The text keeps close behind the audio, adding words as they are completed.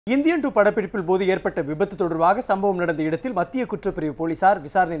Indian 2 படப்பிடிப்பில் போது ஏற்பட்ட விபத்து தொடர்பாக சம்பவம் நடந்த இடத்தில் மத்திய குற்றப்பிரிவு போலீசார்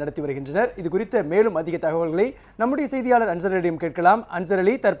விசாரணை நடத்தி வருகின்றனர். இது குறித்த மேலும் அதிக தகவல்களை நம்முடைய செய்தியாளர் அன்சரலிடம் கேட்கலாம்.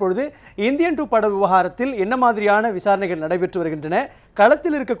 அன்சரலி, தற்பொழுது இந்தியன் 2 பட விவகாரத்தில் என்ன மாதிரியான விசாரணைகள் நடைபெற்று வருகின்றன?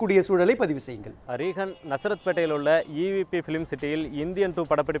 களத்தில் இருக்கக்கூடிய சூழலை பதிவு செய்யுங்கள். ரீகன் நசரத்பேட்டையில் உள்ள EVP ஃபிலிம் சிட்டியில் இந்தியன் 2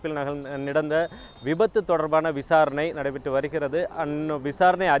 படப்பிடிப்பில் நடந்த விபத்து தொடர்பான விசாரணை நடைபெற்று வருகிறது.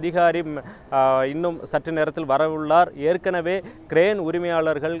 விசாரணை அதிகாரி இன்னும் சற்று நேரத்தில் வரவுள்ளார். ஏற்கனவே கிரேன்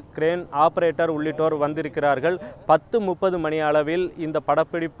உரிமையாளர்கள், கிரேன் ஆபரேட்டர் உள்ளிட்டோர் வந்திருக்கிறார்கள். 10:30 மணி அளவில் இந்த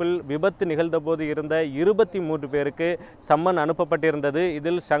படப்பிடிப்பில் விபத்து நிகழ்ந்தபோது இருந்த 23 பேருக்கு சம்மன் அனுப்பப்பட்டிருந்தது.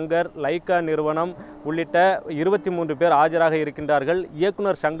 இதில் சங்கர், லைக்கா நிறுவனம் உள்ளிட்ட 23 பேர் ஆஜராக இருக்கின்றார்கள்.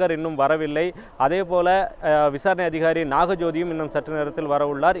 இயக்குனர் சங்கர் இன்னும் வரவில்லை. அதேபோல விசாரணை அதிகாரி நாகஜோதியும் இன்னும் சற்று நேரத்தில்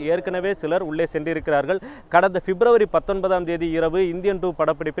வரவுள்ளார். ஏற்கனவே சிலர் உள்ளே சென்றிருக்கிறார்கள். கடந்த பிப்ரவரி 19ஆம் தேதி இரவு இந்தியன் 2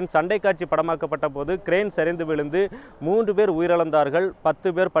 படப்பிடிப்பின் சண்டை காட்சி படமாக்கப்பட்ட போது கிரேன் சரிந்து விழுந்து 3 பேர் உயிரிழந்தார்கள். 10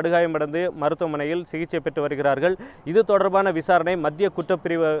 பேர் படுகாயமடைந்து மருத்துவமனையில் சிகிச்சை பெற்று வருகிறார்கள். இது தொடர்பான விசாரணை மத்திய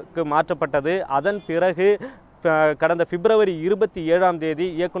குற்றப்பிரிவுக்கு மாற்றப்பட்டது. அதன் பிறகு கடந்த பிப்ரவரி 27ஆம் தேதி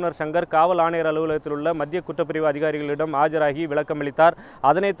இயக்குனர் சங்கர் காவல் ஆணையர் அலுவலகத்தில் உள்ள மத்திய குற்றப்பிரிவு அதிகாரிகளிடம் ஆஜராகி விளக்கமளித்தார்.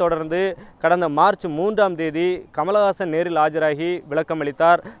 அதனைத் தொடர்ந்து கடந்த மார்ச் 3ஆம் தேதி கமலஹாசன் நேரில் ஆஜராகி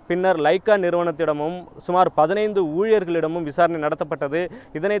விளக்கமளித்தார். பின்னர் லைக்கா நிறுவனத்திடமும் சுமார் 15 ஊழியர்களிடமும் விசாரணை நடத்தப்பட்டது.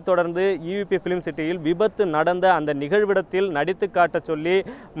 இதனைத் தொடர்ந்து EVP ஃபிலிம் சிட்டியில் விபத்து நடந்த அந்த நிகழ்விடத்தில் நடித்து காட்ட சொல்லி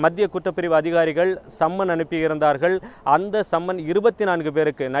மத்திய குற்றப்பிரிவு அதிகாரிகள் சம்மன் அனுப்பியிருந்தார்கள். அந்த சம்மன் 24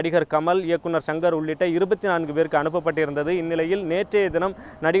 பேருக்கு, நடிகர் கமல், இயக்குனர் சங்கர் உள்ளிட்ட 24 பேருக்கு அனுப்பப்பட்டிருந்தது. இந்நிலையில் நேற்றைய தினம்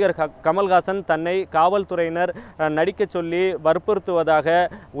நடிகர் கமல்ஹாசன் தன்னை காவல்துறையினர் நடிக்க சொல்லி வற்புறுத்துவதாக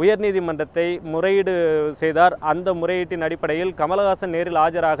உயர்நீதிமன்றத்தை முறையீடு செய்தார். அந்த முறையீட்டின் அடிப்படையில் கமல்ஹாசன் நேரில்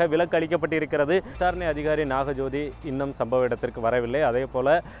ஆஜராக விலக்கு அளிக்கப்பட்டிருக்கிறது. விசாரணை அதிகாரி நாகஜோதி இன்னும் சம்பவ இடத்திற்கு வரவில்லை. அதே போல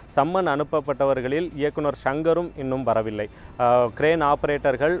சம்மன் அனுப்பப்பட்டவர்களில் இயக்குனர் சங்கரும் இன்னும் வரவில்லை. கிரேன்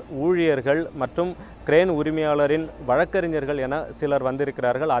ஆபரேட்டர்கள், ஊழியர்கள் மற்றும் கிரேன் உரிமையாளரின் வழக்கறிஞர்கள் என சிலர்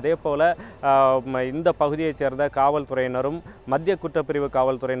வந்திருக்கிறார்கள். அதே போல இந்த பகுதியைச் சேர்ந்த காவல்துறையினரும் மத்திய குற்றப்பிரிவு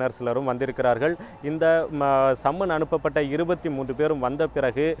காவல்துறையினர் சிலரும் வந்திருக்கிறார்கள். இந்த சம்மன் அனுப்பப்பட்ட 23 பேரும் வந்த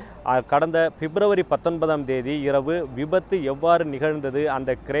பிறகு கடந்த பிப்ரவரி 19ஆம் தேதி இரவு விபத்து எவ்வாறு நிகழ்ந்தது,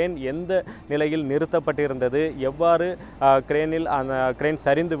 அந்த கிரேன் எந்த நிலையில் நிறுத்தப்பட்டிருந்தது, எவ்வாறு கிரேன்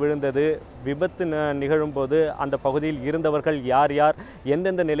சரிந்து விழுந்தது, விபத்து நிகழும்போது அந்த பகுதியில் இருந்தவர்கள் யார் யார்,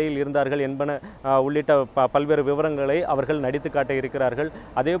 எந்தெந்த நிலையில் இருந்தார்கள் என்பன உள்ளிட்ட பல்வேறு விவரங்களை அவர்கள் நடித்து காட்ட இருக்கிறார்கள்.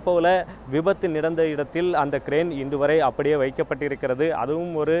 அதே போல விபத்து நடந்த இடத்தில் அந்த கிரேன் இன்று வரை அப்படியே வைக்கப்பட்டிருக்கிறது.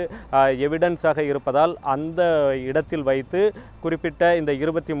 அதுவும் ஒரு எவிடன்ஸாக இருப்பதால் அந்த இடத்தில் வைத்து குறிப்பிட்ட இந்த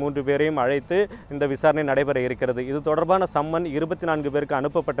 23 பேரையும் அழைத்து இந்த விசாரணை நடைபெற இருக்கிறது. இது தொடர்பான சம்மன் 24 பேருக்கு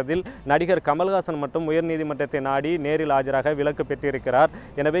அனுப்பப்பட்டதில் நடிகர் கமல்ஹாசன் மட்டும் உயர்நீதிமன்றத்தை நாடி நேரில் ஆஜராக விலக்கு பெற்றிருக்கிறார்.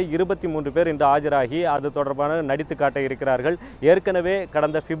 எனவே 23 பேர் இன்று ஆஜராகி அது தொடர்பான நடித்து காட்ட இருக்கிறார்கள். ஏற்கனவே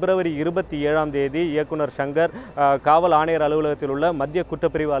கடந்த பிப்ரவரி 27ஆம் தேதி இயக்குனர் சங்கர் காவல் ஆணையர் அலுவலகத்தில் உள்ள மத்திய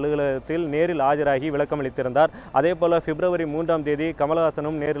குற்றப்பிரிவு அலுவலகத்தில் நேரில் ஆஜராகி விளக்கமளித்திருந்தார். அதே போல பிப்ரவரி 3ஆம் தேதி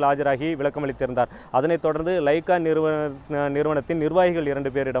கமல்ஹாசனும் நேரில் ஆஜராகி விளக்கமளித்திருந்தார். அதனைத் தொடர்ந்து லைக்கா நிறுவனத்தின் நிர்வாகிகள்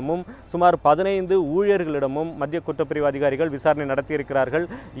 2 பேரிடமும் சுமார் 15 ஊழியர்களிடமும் மத்திய குற்றப்பிரிவு அதிகாரிகள் விசாரணை நடத்தியிருக்கிறார்கள்.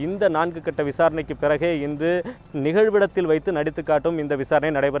 இந்த 4 கட்ட விசாரணைக்கு பிறகே இன்று நிகழ்விடத்தில் வைத்து நடித்து காட்டும் இந்த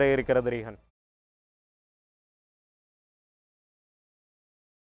விசாரணை நடைபெற இருக்கிறது. ரீகன்.